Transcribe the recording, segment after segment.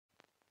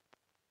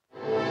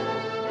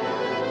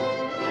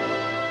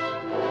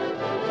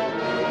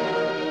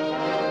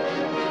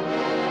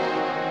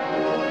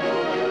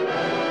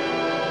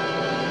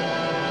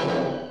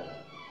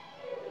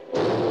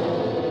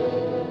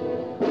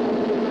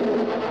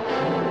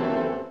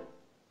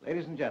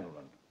Ladies and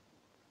gentlemen,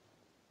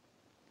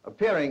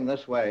 appearing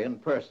this way in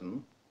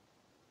person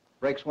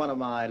breaks one of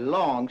my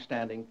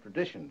long-standing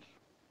traditions.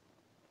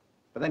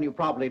 But then you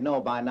probably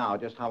know by now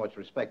just how much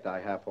respect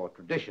I have for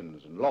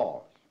traditions and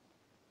laws.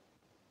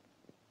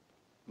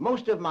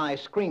 Most of my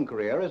screen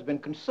career has been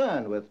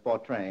concerned with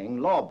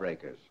portraying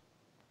lawbreakers,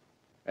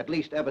 at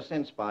least ever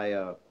since by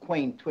a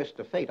quaint twist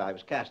of fate I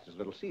was cast as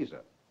Little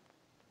Caesar.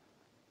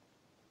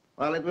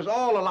 Well, it was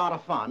all a lot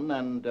of fun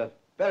and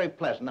very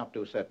pleasant up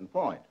to a certain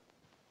point.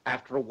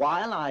 After a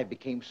while, I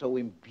became so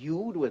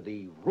imbued with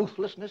the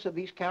ruthlessness of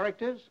these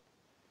characters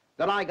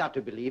that I got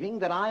to believing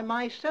that I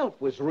myself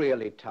was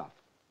really tough.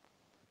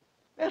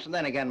 Yes, and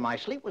then again, my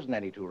sleep wasn't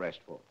any too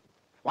restful.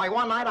 Why,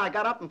 one night I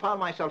got up and found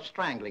myself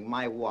strangling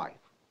my wife.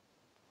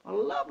 A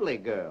lovely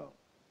girl.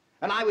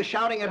 And I was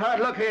shouting at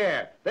her, look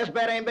here, this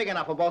bed ain't big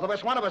enough for both of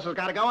us. One of us has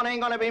got to go and it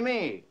ain't going to be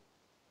me.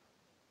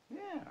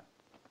 Yeah.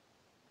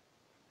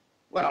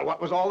 Well,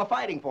 what was all the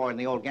fighting for in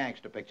the old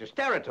gangster pictures?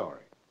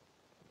 Territory.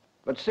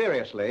 But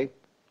seriously,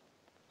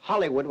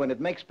 Hollywood, when it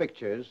makes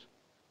pictures,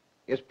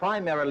 is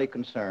primarily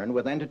concerned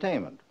with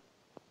entertainment.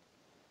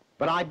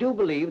 But I do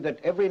believe that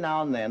every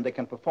now and then they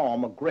can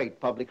perform a great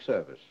public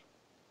service.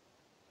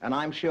 And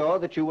I'm sure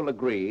that you will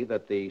agree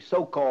that the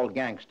so-called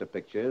gangster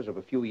pictures of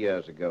a few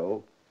years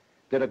ago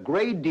did a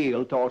great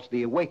deal towards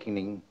the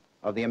awakening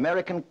of the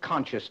American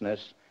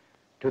consciousness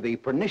to the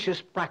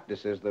pernicious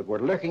practices that were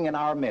lurking in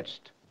our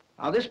midst.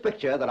 Now, this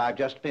picture that I've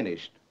just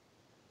finished,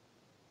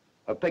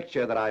 a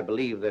picture that I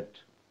believe that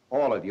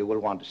all of you will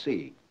want to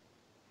see,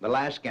 The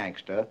Last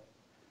Gangster,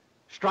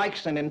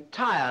 strikes an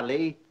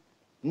entirely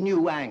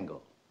new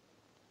angle.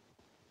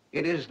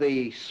 It is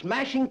the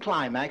smashing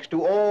climax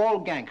to all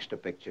gangster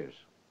pictures.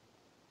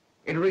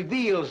 It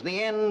reveals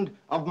the end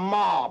of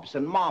mobs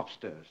and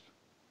mobsters.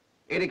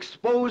 It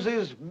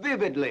exposes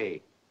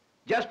vividly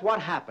just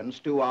what happens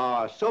to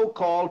our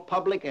so-called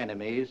public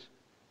enemies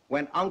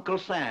when Uncle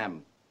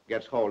Sam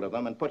gets hold of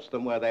them and puts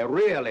them where they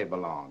really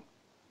belong,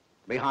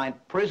 behind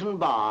prison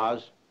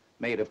bars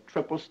made of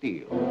triple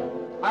steel.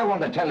 I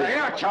want to tell you...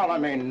 You're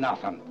telling me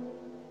nothing.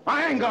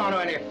 I ain't going to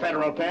any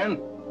federal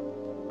pen.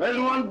 There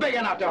isn't one big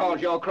enough to hold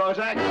Joe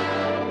Krozac.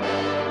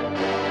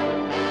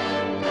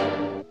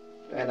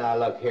 Hey, now,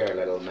 look here,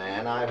 little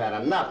man. I've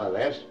had enough of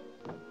this.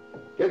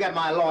 You get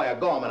my lawyer,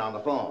 Gorman, on the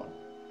phone.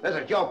 This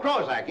is Joe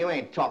Krozac. You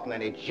ain't talking to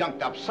any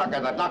junked-up sucker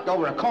that knocked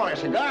over a corner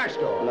cigar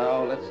store.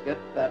 Now, let's get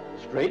that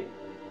straight.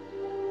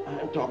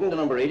 I'm talking to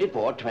number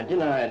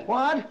 8429.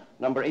 What?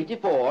 Number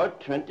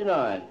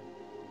 8429.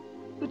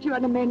 But you are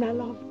the man I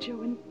love,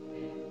 Joe, and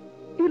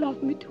you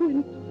loved me too,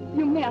 and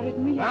you married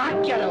me. Ah,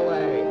 get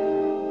away.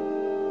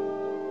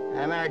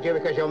 I married you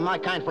because you're my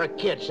kind for a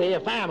kid, see? A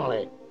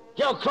family.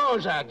 Joe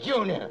Krozac,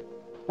 Jr.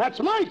 That's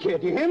my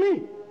kid, you hear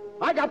me?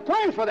 I got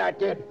plans for that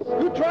kid.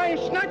 You try and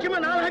snatch him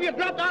and I'll have you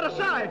dropped out of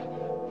sight.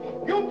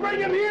 You bring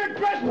him here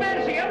dressed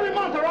fancy every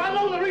month or I'll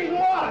know the reason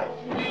why.